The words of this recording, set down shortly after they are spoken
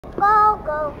Go,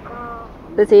 go, go.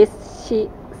 This is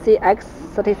CX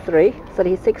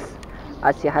 36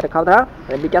 as a helicopter.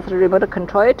 Let me just remote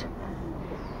control it.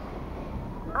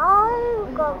 Oh,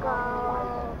 go, go.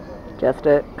 Just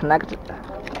connect.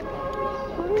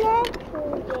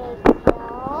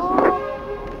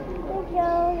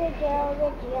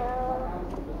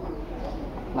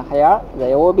 Now here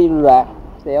they will be red.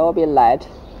 They will be light.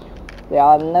 There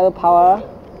are no power.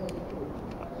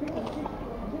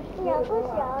 两个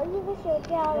小，一个手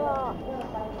掉了。这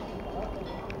个。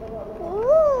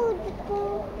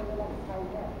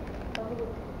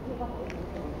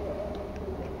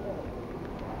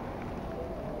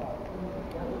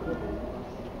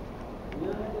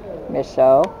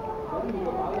Missile.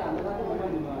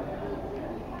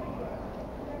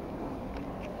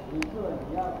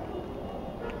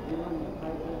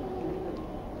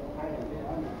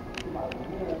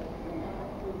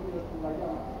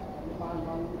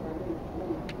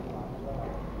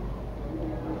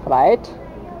 Flight.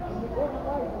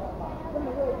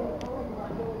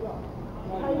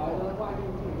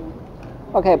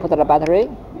 Okay, put the battery.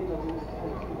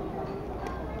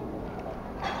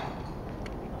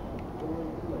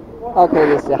 Okay,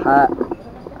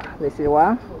 this is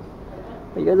one.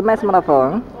 We use my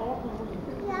smartphone.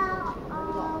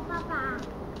 爸爸，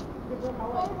现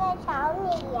在找你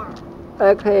呀。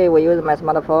Okay, we use my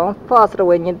smartphone. First,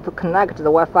 we need to connect the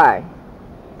Wi-Fi.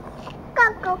 Go,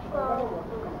 go, go.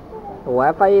 The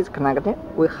Wi-Fi is connected.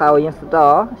 We have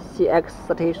installed CX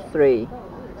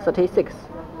 36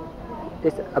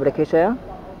 this application.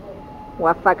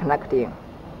 Wi-Fi connecting.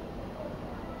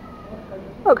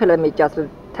 Okay, let me just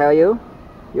tell you.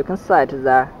 You can set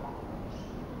the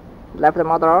left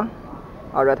model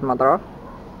or right model.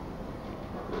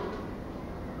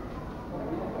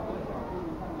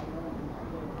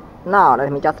 Now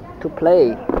let me just to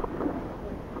play.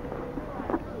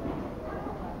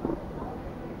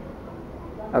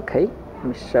 Okay, let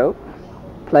me show.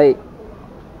 Play.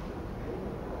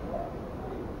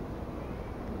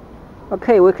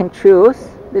 Okay, we can choose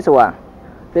this one.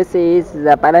 This is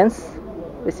the balance.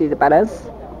 This is the balance.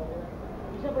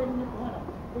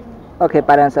 Okay,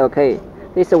 balance okay.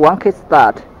 This is 1K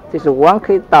start. This is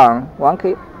 1K down.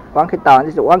 1K down.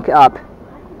 This is 1K up.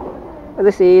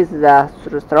 This is the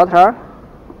throttle.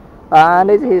 And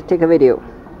this is take a video.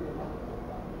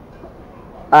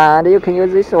 And you can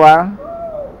use this one.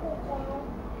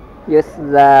 Use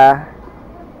the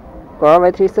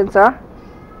gravity sensor.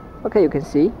 Okay, you can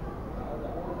see.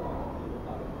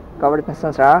 Garvity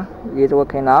Sensor is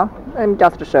working now. Let me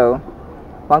just show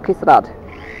 1K start.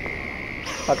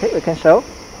 Okay, we can show.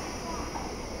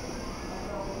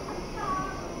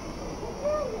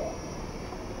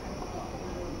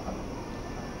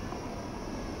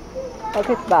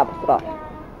 Okay, stop.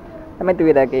 Let me do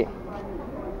it again.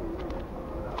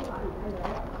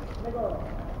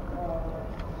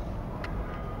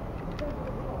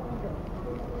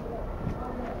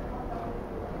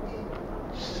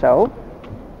 So,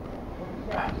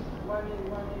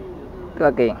 go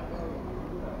again.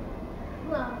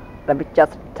 Let me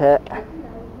just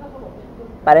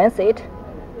balance it.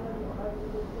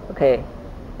 Okay,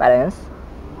 balance.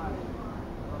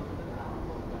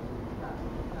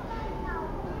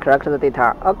 Correct the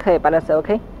data. Okay, balance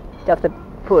okay. Just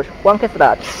push 1K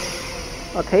start.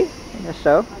 Okay, let's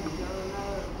show.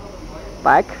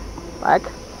 Back.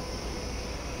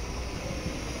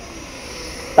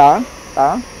 Down.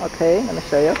 Okay, let me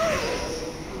show you.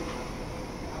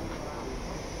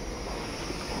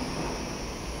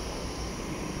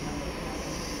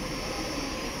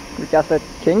 We just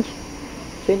change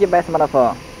my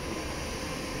smartphone.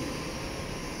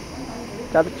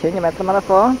 Just change my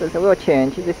smartphone. This will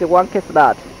change. This is 1K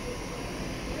start.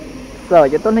 So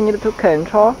you don't need to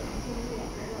control.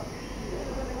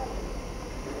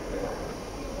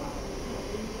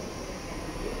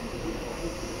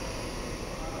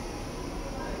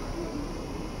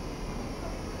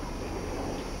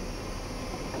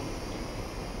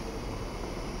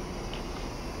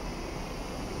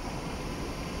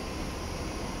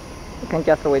 You can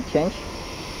just change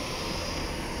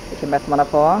my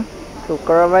smartphone to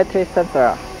gravity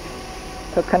sensor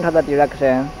to control the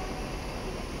direction.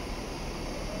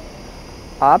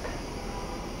 Up.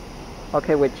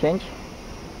 Okay, we change.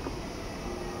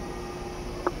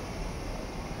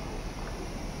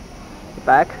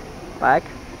 Back.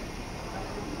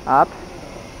 Up.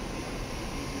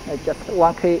 Just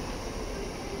 1K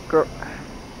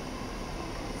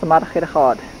smart hit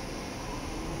hard.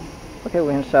 Okay,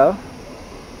 we can show.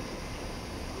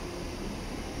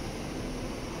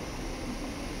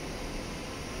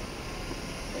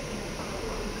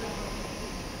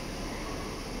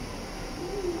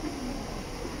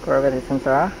 Gravity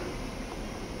sensor.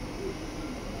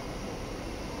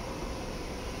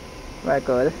 Very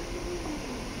good.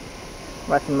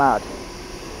 Very smart.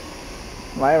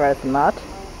 Very smart.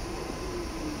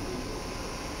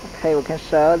 Okay, we can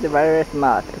show the very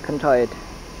smart to control it.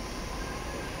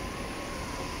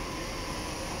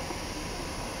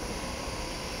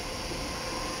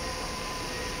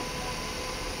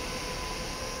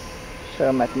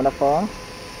 Show my smartphone.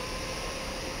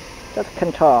 Just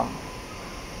control.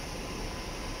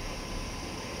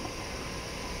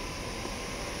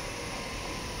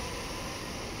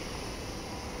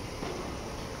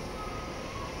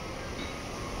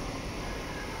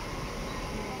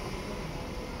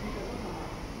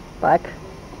 Back,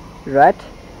 right,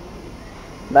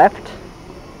 left,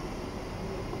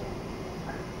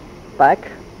 back,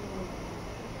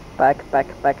 back, back,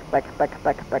 back, back, back,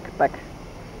 back, back, back,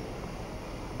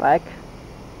 back.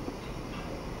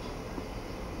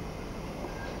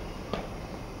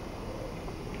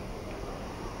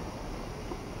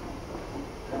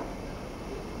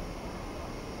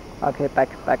 Okay,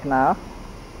 back now.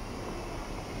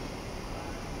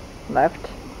 Left.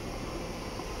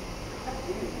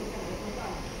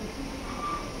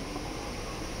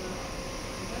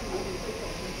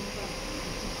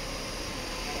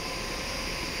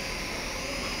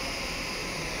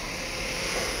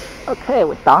 Okay,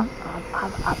 we're done.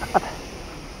 Up.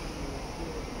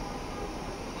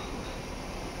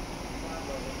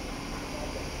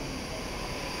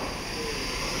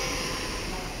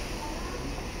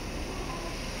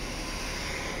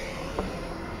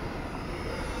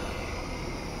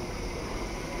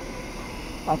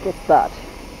 Okay, start.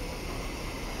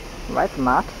 Right,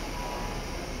 smart.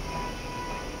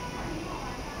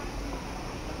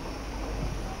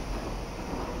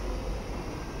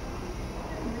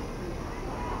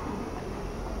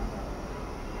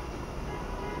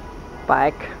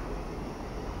 Back.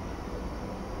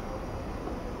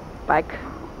 Back.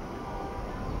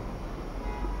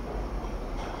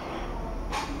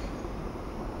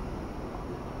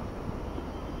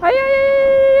 Ai,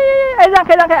 ra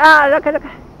khai, ra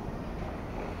khai.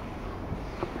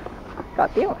 Có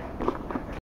tiếng.